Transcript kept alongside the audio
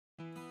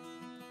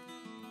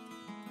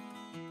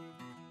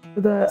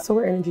The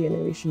Solar Energy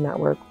Innovation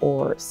Network,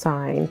 or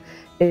SINE,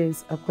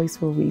 is a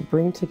place where we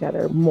bring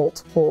together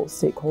multiple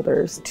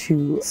stakeholders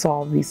to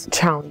solve these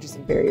challenges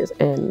and barriers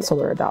in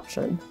solar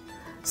adoption.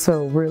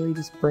 So really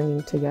just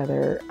bringing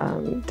together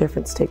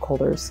different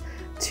stakeholders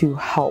to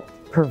help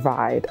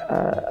provide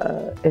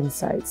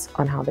insights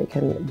on how they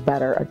can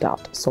better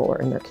adopt solar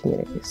in their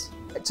communities.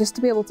 Just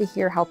to be able to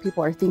hear how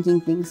people are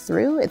thinking things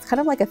through, it's kind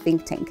of like a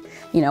think tank,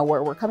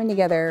 where we're coming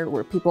together,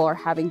 where people are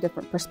having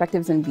different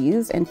perspectives and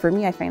views. And for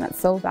me, I find that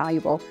so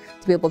valuable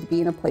to be able to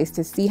be in a place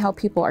to see how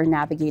people are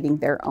navigating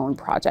their own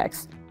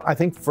projects. I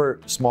think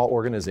for small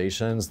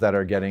organizations that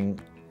are getting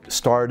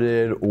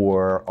started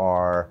or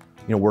are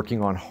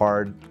working on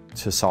hard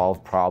to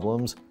solve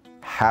problems,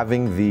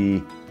 having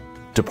the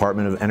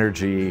Department of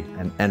Energy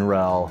and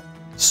NREL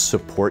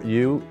support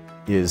you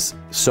is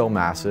so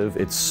massive.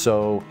 It's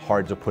so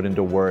hard to put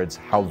into words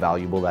how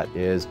valuable that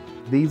is.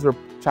 These are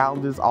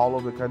challenges all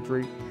over the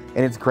country,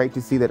 and it's great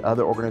to see that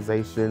other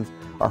organizations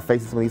are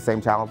facing some of these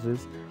same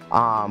challenges.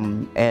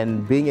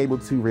 And being able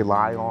to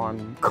rely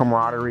on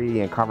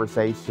camaraderie and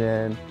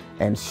conversation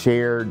and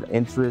shared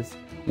interests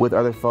with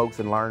other folks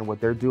and learn what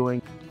they're doing.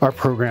 Our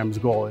program's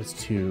goal is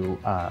to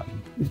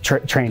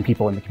train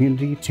people in the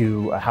community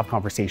to have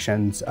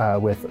conversations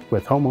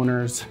with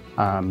homeowners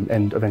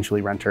and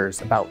eventually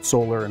renters about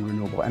solar and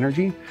renewable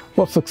energy.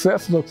 What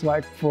success looks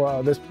like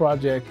for this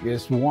project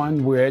is,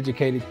 one, we're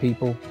educated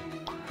people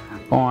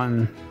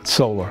on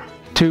solar.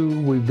 Two,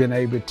 we've been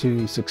able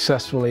to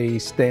successfully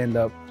stand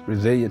up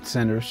resilient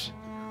centers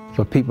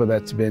for people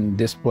that's been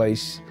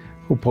displaced,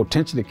 who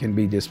potentially can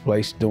be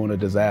displaced during a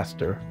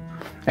disaster.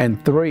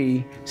 And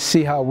three,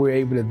 see how we're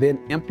able to then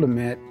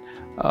implement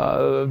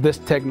this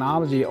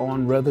technology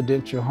on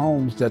residential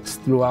homes that's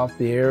throughout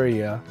the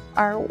area.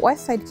 Our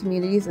West Side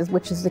communities,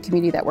 which is the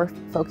community that we're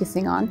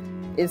focusing on,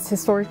 is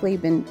historically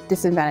been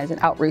disadvantaged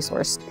and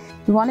out-resourced.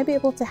 We want to be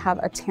able to have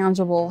a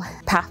tangible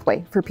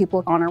pathway for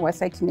people on our West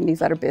Side communities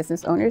that are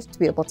business owners to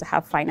be able to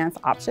have finance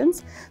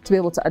options, to be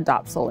able to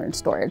adopt solar and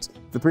storage.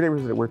 The 3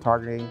 neighborhoods that we're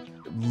targeting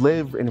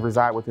live and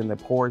reside within the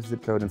poorest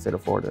zip code in the state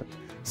of Florida.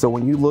 So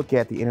when you look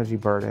at the energy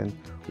burden,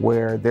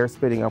 where they're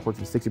spending upwards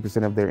of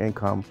 60% of their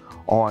income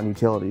on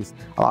utilities,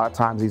 a lot of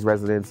times these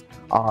residents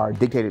are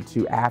dictated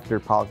to after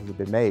policies have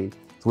been made.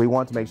 So we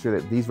want to make sure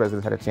that these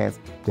residents had a chance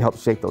to help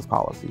shape those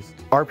policies.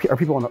 Our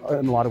people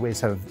in a lot of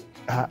ways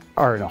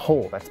are in a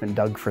hole that's been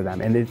dug for them,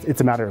 and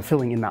it's a matter of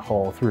filling in that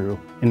hole through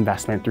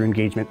investment, through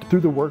engagement, through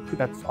the work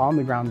that's on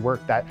the ground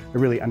work that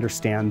really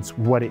understands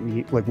what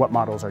what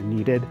models are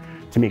needed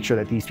to make sure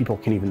that these people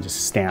can even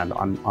just stand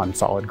on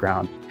solid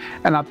ground.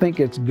 And I think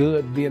it's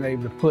good being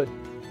able to put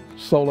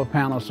solar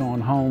panels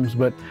on homes,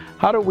 but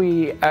how do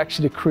we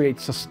actually create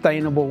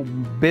sustainable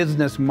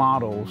business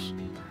models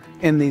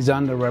in these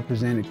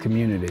underrepresented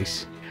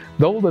communities?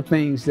 Those are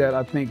things that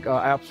I think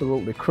are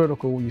absolutely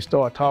critical when you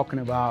start talking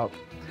about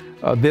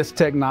this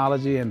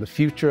technology and the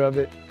future of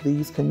it.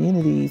 These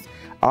communities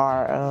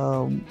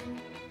are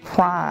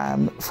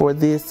prime for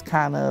this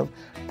kind of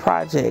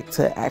project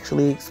to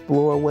actually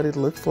explore what it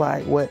looks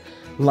like,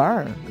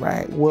 learn,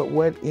 right?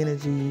 What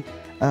energy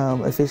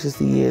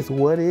efficiency is,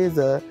 what is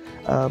a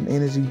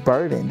energy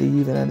burden? Do you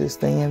even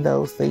understand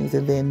those things?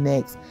 And then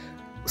next,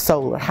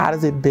 solar, how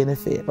does it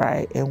benefit,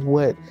 right? And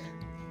what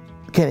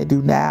can it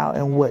do now,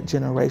 and what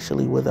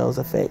generationally will those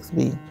effects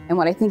be? And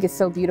what I think is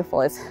so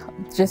beautiful is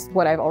just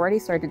what I've already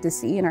started to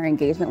see in our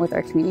engagement with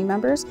our community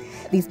members.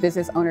 These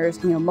business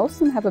owners, most of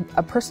them have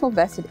a personal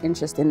vested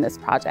interest in this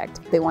project.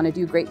 They want to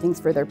do great things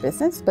for their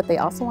business, but they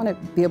also want to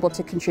be able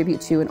to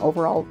contribute to an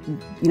overall,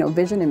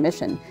 vision and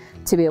mission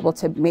to be able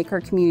to make our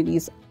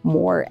communities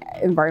more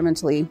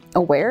environmentally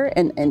aware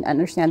and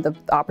understand the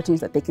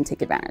opportunities that they can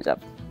take advantage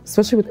of.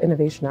 Especially with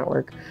Innovation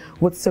Network,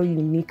 what's so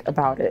unique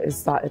about it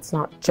is that it's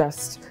not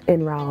just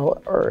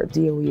NREL or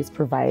DOE is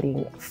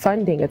providing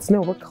funding.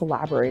 We're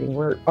collaborating.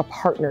 We're a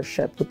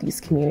partnership with these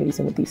communities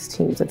and with these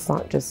teams. It's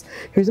not just,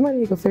 here's the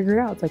money, go figure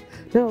it out. It's like,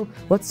 no,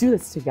 let's do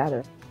this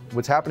together.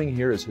 What's happening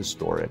here is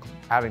historic.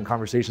 Having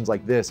conversations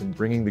like this and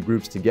bringing the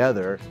groups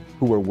together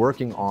who are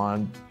working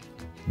on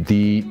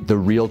the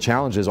real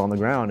challenges on the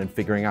ground and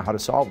figuring out how to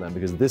solve them,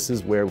 because this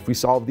is where, if we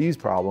solve these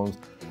problems,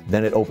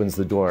 then it opens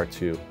the door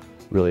to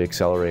really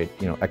accelerate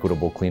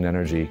equitable clean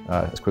energy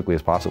as quickly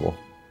as possible.